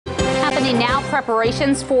Happening now,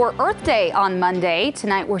 preparations for Earth Day on Monday.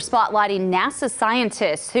 Tonight, we're spotlighting NASA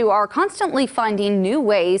scientists who are constantly finding new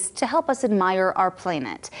ways to help us admire our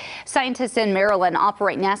planet. Scientists in Maryland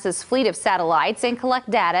operate NASA's fleet of satellites and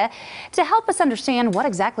collect data to help us understand what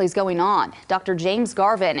exactly is going on. Dr. James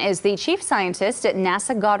Garvin is the chief scientist at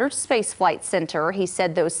NASA Goddard Space Flight Center. He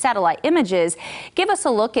said those satellite images give us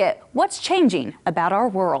a look at what's changing about our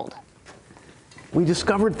world. We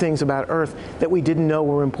discovered things about Earth that we didn't know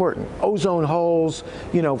were important. Ozone holes,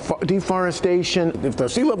 deforestation. If the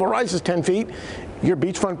sea level rises 10 feet, your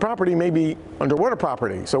beachfront property may be underwater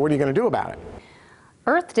property. So what are you going to do about it?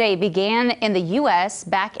 Earth Day began in the U.S.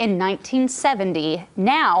 back in 1970.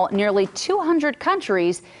 Now, nearly 200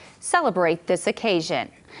 countries celebrate this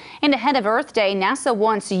occasion. And ahead of Earth Day, NASA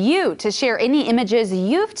wants you to share any images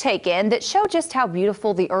you've taken that show just how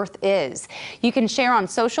beautiful the Earth is. You can share on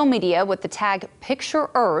social media with the tag Picture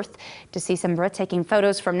Earth. To see some breathtaking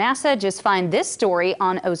photos from NASA, just find this story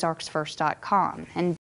on ozarksfirst.com. And